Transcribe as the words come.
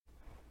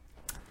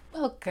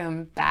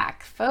Welcome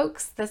back,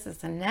 folks. This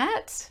is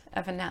Annette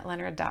of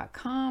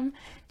AnnetteLeonard.com,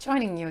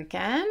 joining you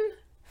again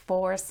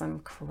for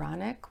some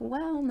chronic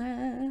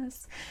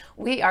wellness.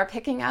 We are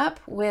picking up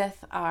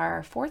with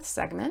our fourth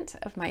segment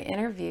of my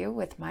interview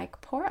with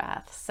Mike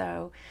Porath.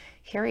 So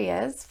here he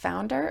is,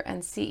 founder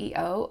and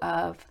CEO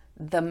of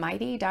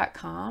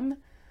TheMighty.com.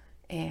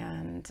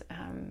 And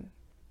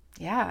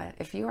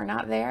if you are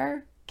not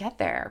there, get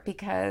there,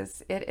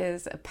 because it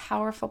is a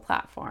powerful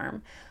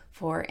platform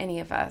for any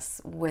of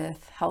us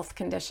with health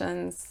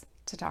conditions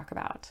to talk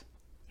about.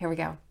 Here we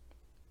go.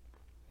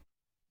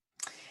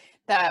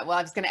 I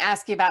was going to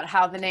ask you about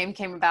how the name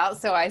came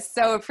about, so I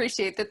so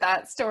appreciate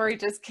that story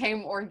just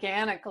came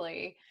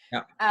organically.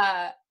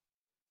 Yeah.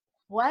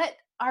 What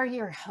are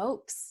your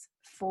hopes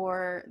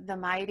for the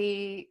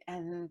Mighty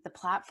and the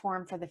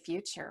platform for the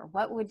future?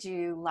 What would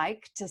you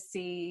like to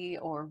see,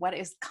 or what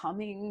is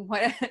coming?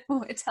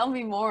 Tell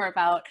me more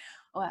about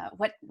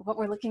what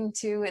we're looking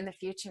to in the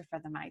future for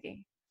the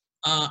Mighty.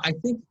 I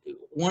think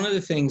one of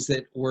the things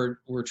that we're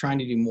trying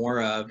to do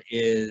more of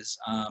is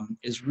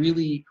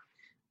really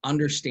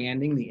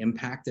understanding the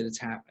impact that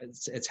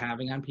it's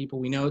having on people.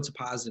 We know it's a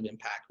positive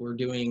impact. We're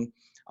doing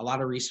a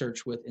lot of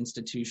research with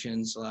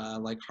institutions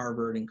like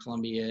Harvard and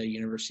Columbia,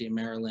 University of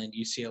Maryland,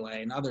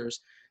 UCLA, and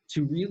others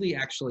to really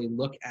actually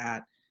look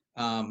at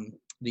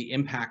the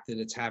impact that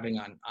it's having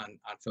on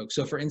folks.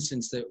 So for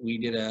instance, that we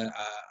did our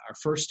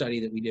first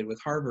study that we did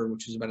with Harvard,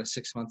 which was about a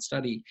 6-month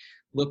study,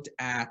 looked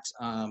at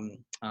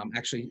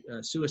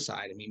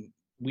suicide. I mean,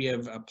 we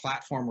have a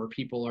platform where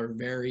people are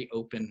very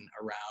open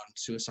around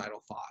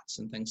suicidal thoughts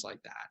and things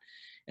like that.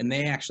 And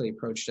they actually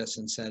approached us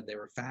and said they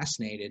were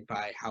fascinated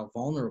by how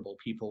vulnerable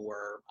people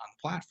were on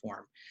the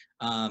platform.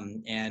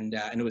 And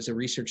it was a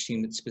research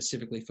team that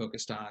specifically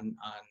focused on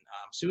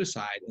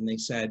suicide. And they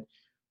said,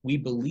 we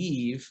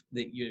believe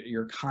that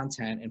your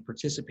content and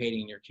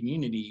participating in your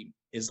community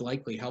is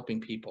likely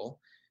helping people,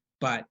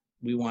 but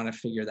we want to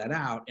figure that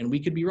out. And we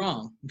could be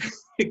wrong.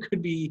 It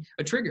could be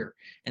a trigger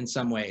in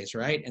some ways,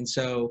 right? And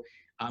so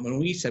when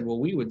we said, well,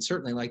 we would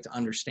certainly like to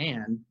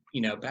understand,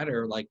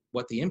 better, like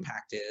what the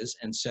impact is.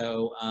 And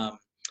so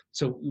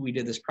we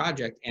did this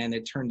project, and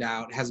it turned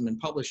out, it hasn't been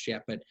published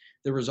yet, but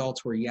the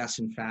results were, yes,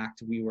 in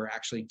fact, we were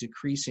actually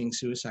decreasing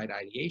suicide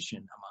ideation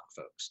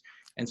among folks.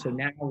 And so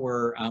now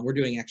we're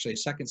doing actually a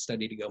second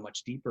study to go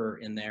much deeper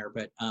in there,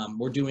 but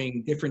we're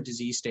doing different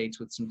disease states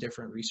with some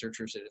different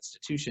researchers at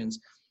institutions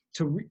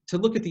to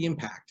look at the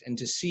impact and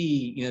to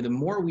see, the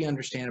more we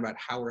understand about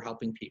how we're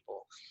helping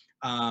people,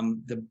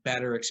 the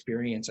better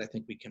experience I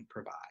think we can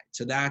provide.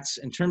 So that's,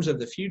 in terms of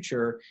the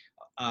future,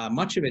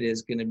 much of it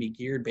is going to be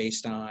geared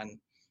based on,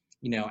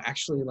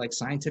 actually like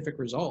scientific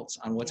results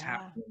on what's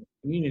happening in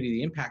the community,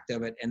 the impact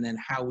of it, and then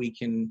how we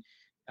can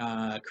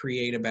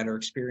create a better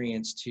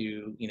experience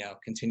to,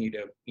 continue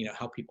to,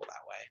 help people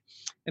that way.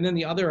 And then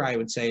the other, I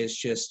would say, is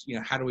just,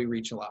 how do we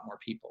reach a lot more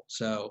people?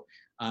 So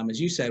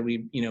as you said,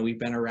 we've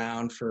been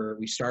around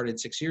we started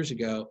 6 years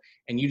ago,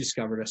 and you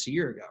discovered us a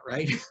year ago,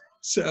 right?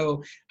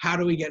 So how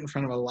do we get in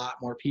front of a lot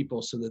more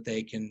people so that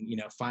they can,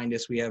 find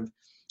us? We have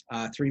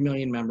 3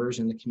 million members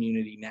in the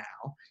community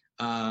now.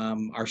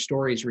 Our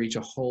stories reach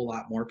a whole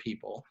lot more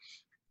people.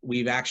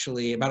 We've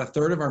actually, about a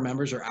third of our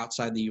members are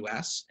outside the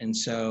US. And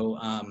so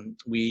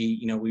we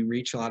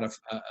reach a lot of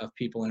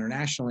people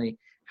internationally.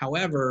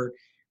 However,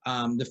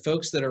 the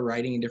folks that are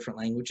writing in different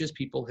languages,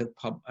 people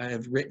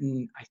have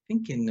written, I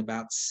think, in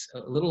about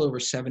a little over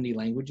 70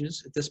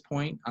 languages at this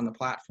point on the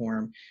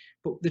platform.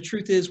 But the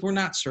truth is, we're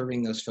not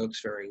serving those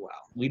folks very well.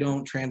 We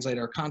don't translate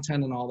our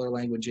content in all their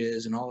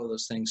languages and all of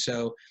those things.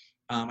 So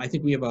I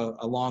think we have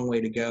a long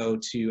way to go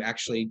to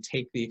actually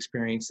take the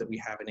experience that we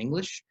have in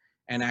English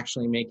and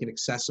actually make it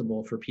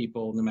accessible for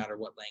people, no matter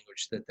what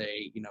language that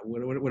they,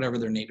 whatever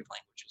their native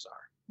languages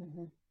are.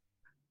 Mm-hmm.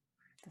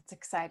 That's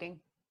exciting.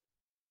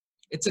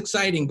 It's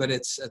exciting, but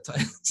it's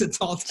a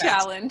tall task.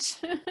 Challenge.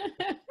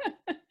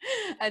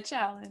 A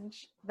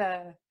challenge.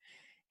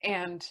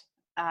 And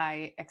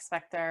I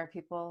expect there are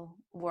people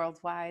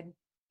worldwide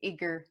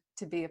eager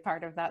to be a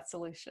part of that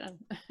solution.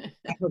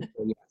 I hope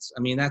so, yes.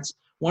 I mean, that's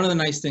one of the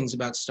nice things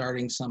about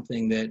starting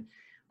something that,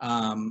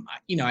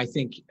 I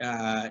think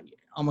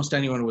almost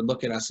anyone would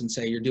look at us and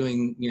say, you're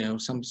doing,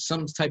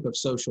 some type of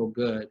social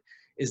good,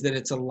 is that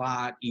it's a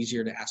lot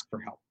easier to ask for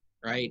help.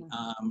 Right.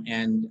 Mm-hmm.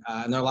 And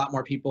there are a lot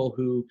more people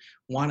who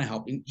want to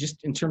help.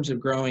 Just in terms of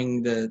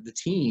growing the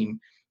team,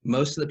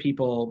 most of the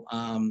people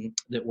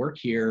that work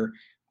here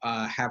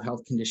have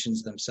health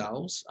conditions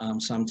themselves.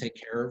 Some take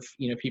care of,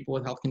 people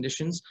with health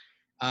conditions.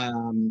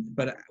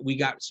 But we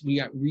got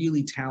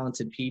really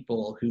talented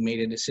people who made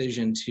a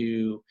decision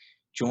to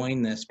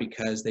join this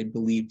because they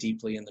believe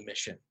deeply in the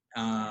mission.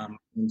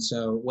 And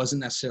so it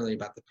wasn't necessarily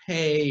about the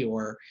pay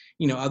or,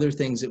 other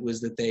things. It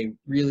was that they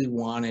really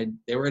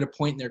they were at a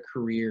point in their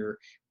career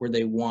where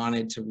they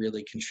wanted to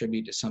really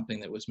contribute to something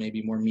that was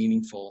maybe more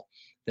meaningful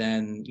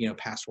than,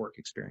 past work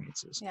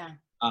experiences. Yeah.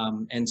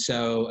 And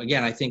so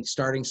again, I think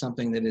starting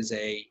something that is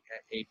an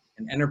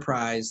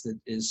enterprise that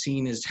is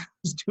seen as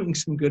doing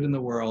some good in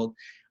the world,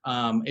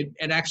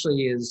 it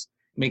actually is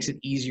makes it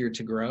easier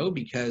to grow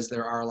because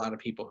there are a lot of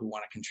people who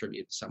want to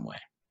contribute in some way.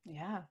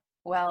 Yeah.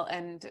 Well,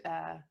 and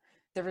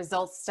the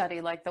results study,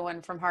 like the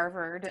one from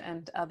Harvard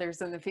and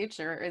others in the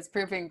future, is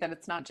proving that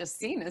it's not just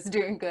seen as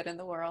doing good in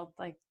the world.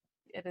 Like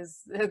it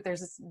is,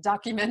 there's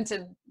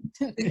documented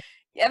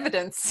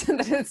evidence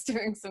that it's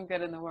doing some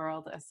good in the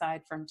world,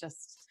 aside from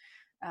just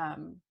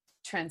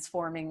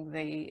transforming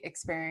the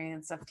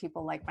experience of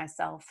people like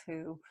myself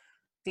who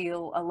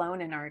feel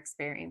alone in our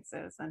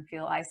experiences and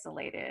feel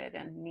isolated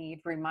and need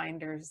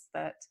reminders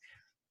that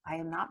I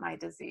am not my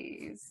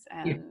disease,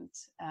 and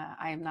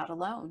I am not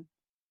alone.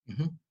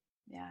 Mm-hmm.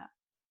 Yeah.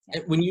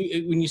 Yeah. When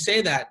you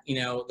say that,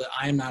 that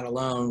I am not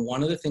alone,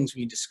 one of the things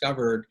we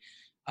discovered,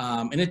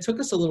 and it took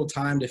us a little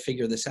time to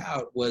figure this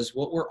out, was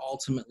what we're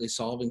ultimately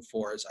solving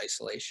for is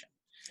isolation.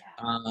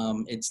 Yeah.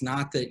 It's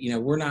not that,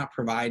 we're not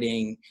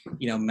providing,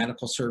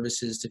 medical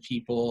services to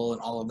people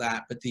and all of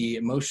that, but the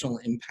emotional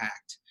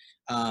impact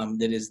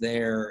that is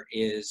there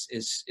is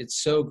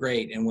it's so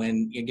great. And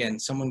when, again,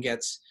 someone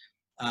gets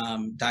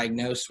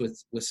diagnosed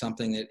with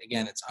something that,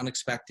 again, it's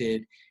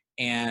unexpected,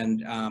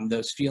 and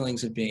those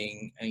feelings of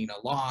being,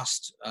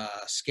 lost,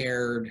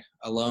 scared,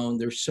 alone,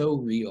 they're so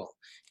real.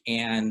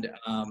 And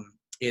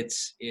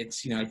it's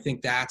I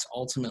think that's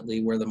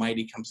ultimately where the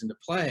Mighty comes into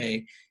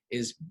play.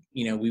 Is,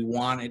 we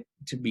want it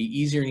to be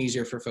easier and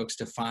easier for folks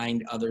to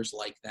find others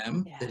like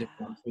them that have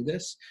gone through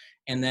this.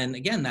 And then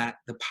again, that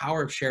the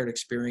power of shared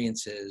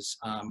experiences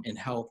in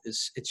health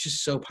it's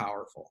just so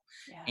powerful.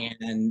 Yeah.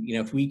 And,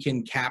 if we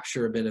can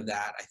capture a bit of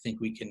that, I think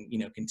we can,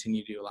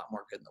 continue to do a lot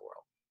more good in the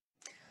world.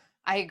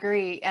 I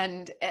agree.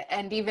 And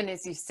even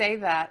as you say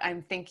that,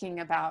 I'm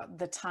thinking about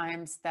the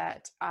times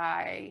that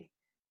I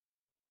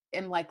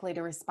am likely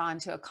to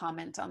respond to a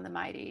comment on the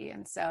Mighty.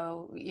 And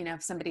so,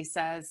 if somebody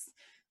says,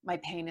 my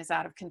pain is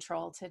out of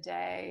control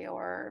today,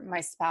 or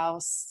my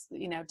spouse,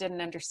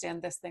 didn't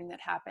understand this thing that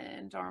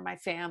happened, or my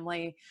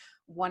family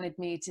wanted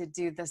me to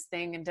do this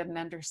thing and didn't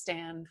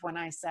understand when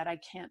I said I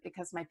can't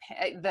because my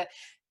pain,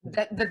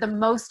 the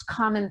most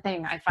common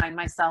thing I find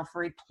myself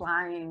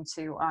replying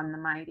to on the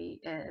Mighty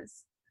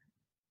is,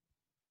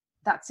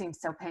 that seems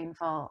so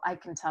painful. I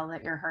can tell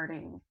that you're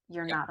hurting.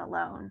 You're not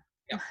alone.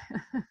 And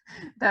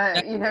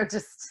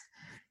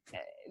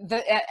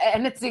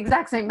it's the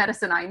exact same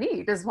medicine I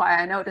need, is why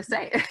I know to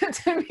say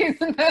it.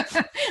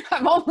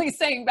 I'm only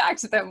saying back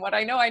to them what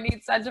I know I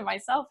need said to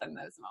myself in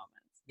those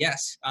moments.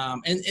 Yes.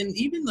 And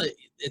even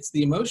it's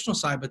the emotional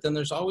side, but then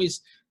there's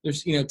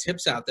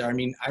tips out there. I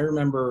mean, I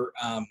remember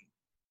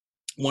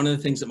one of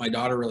the things that my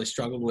daughter really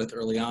struggled with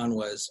early on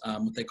was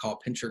what they call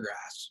pincher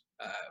grasp,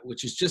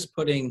 which is just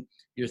putting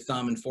your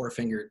thumb and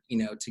forefinger,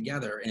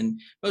 together.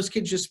 And most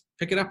kids just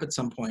pick it up at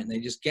some point and they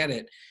just get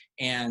it.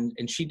 And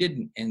she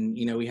didn't. And,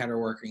 we had her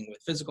working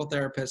with physical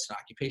therapists and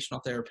occupational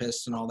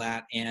therapists and all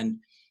that. And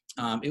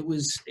it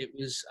was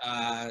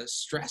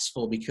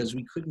stressful because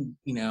we couldn't,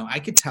 I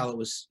could tell it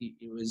was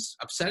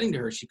upsetting to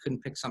her. She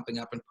couldn't pick something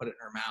up and put it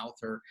in her mouth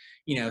or,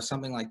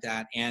 something like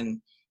that. And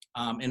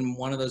in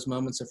one of those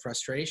moments of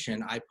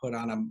frustration, I put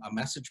on a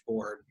message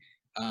board,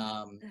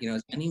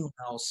 has anyone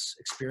else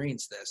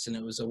experienced this? And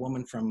it was a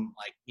woman from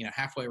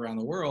halfway around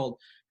the world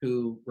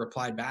who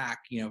replied back,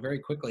 very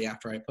quickly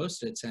after I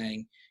posted it,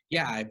 saying,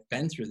 yeah, I've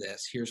been through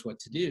this. Here's what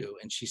to do.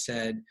 And she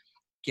said,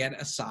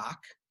 get a sock,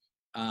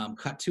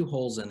 cut 2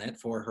 holes in it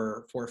for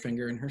her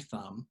forefinger and her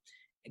thumb,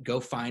 go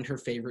find her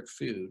favorite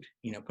food,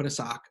 put a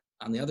sock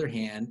on the other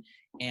hand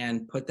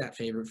and put that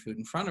favorite food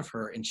in front of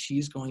her, and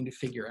she's going to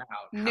figure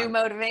out new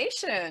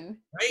motivation,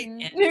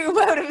 right? New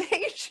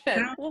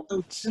motivation.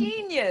 So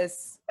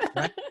genius.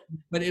 Right?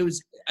 But it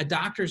was, a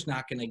doctor's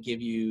not going to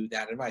give you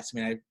that advice. I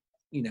mean,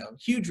 I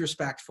huge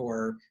respect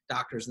for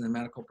doctors in the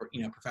medical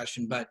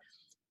profession, but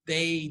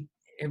they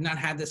have not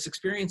had this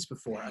experience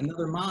before.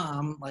 Another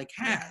mom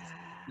has,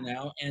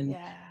 and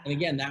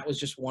again, that was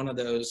just one of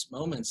those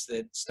moments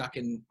that stuck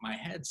in my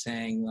head,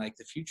 saying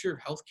the future of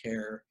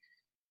healthcare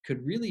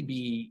could really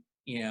be,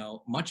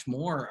 much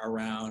more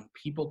around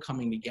people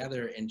coming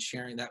together and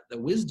sharing the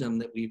wisdom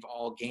that we've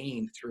all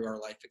gained through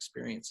our life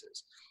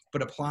experiences,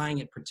 but applying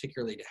it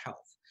particularly to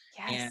health.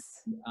 Yes.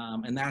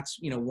 And that's,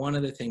 one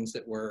of the things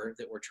that we're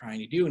trying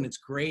to do. And it's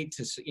great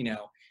to,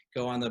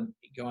 go on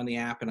the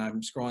app, and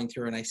I'm scrolling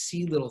through and I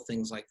see little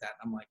things like that.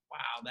 I'm like,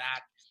 wow,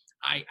 that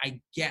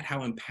I get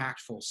how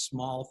impactful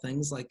small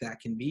things like that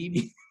can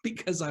be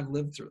because I've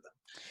lived through them.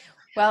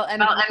 Well,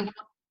 and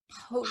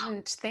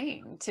potent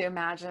thing to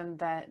imagine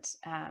that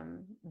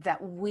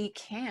that we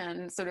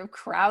can sort of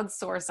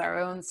crowdsource our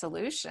own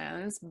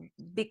solutions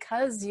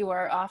because you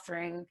are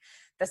offering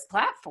this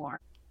platform.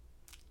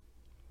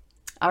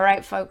 All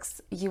right,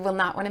 folks, you will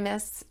not want to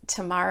miss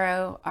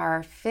tomorrow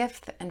our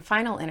 5th and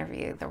final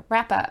interview, the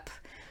wrap up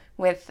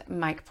with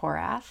Mike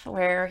Porath,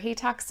 where he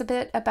talks a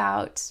bit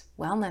about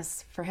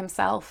wellness for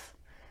himself,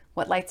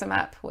 what lights him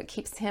up, what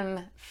keeps him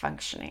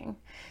functioning.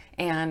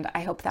 And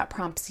I hope that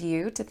prompts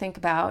you to think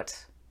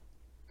about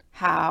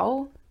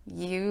how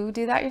you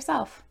do that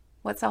yourself,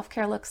 what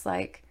self-care looks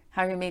like,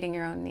 how you're meeting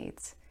your own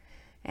needs.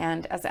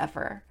 And as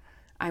ever,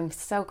 I'm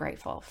so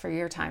grateful for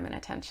your time and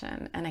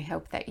attention, and I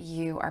hope that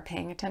you are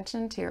paying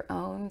attention to your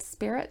own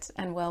spirit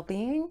and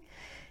well-being.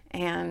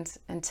 And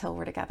until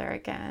we're together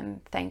again,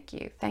 thank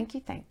you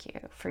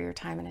for your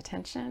time and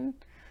attention.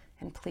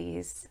 And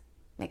please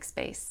make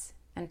space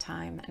and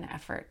time and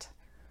effort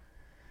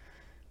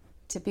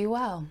to be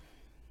well.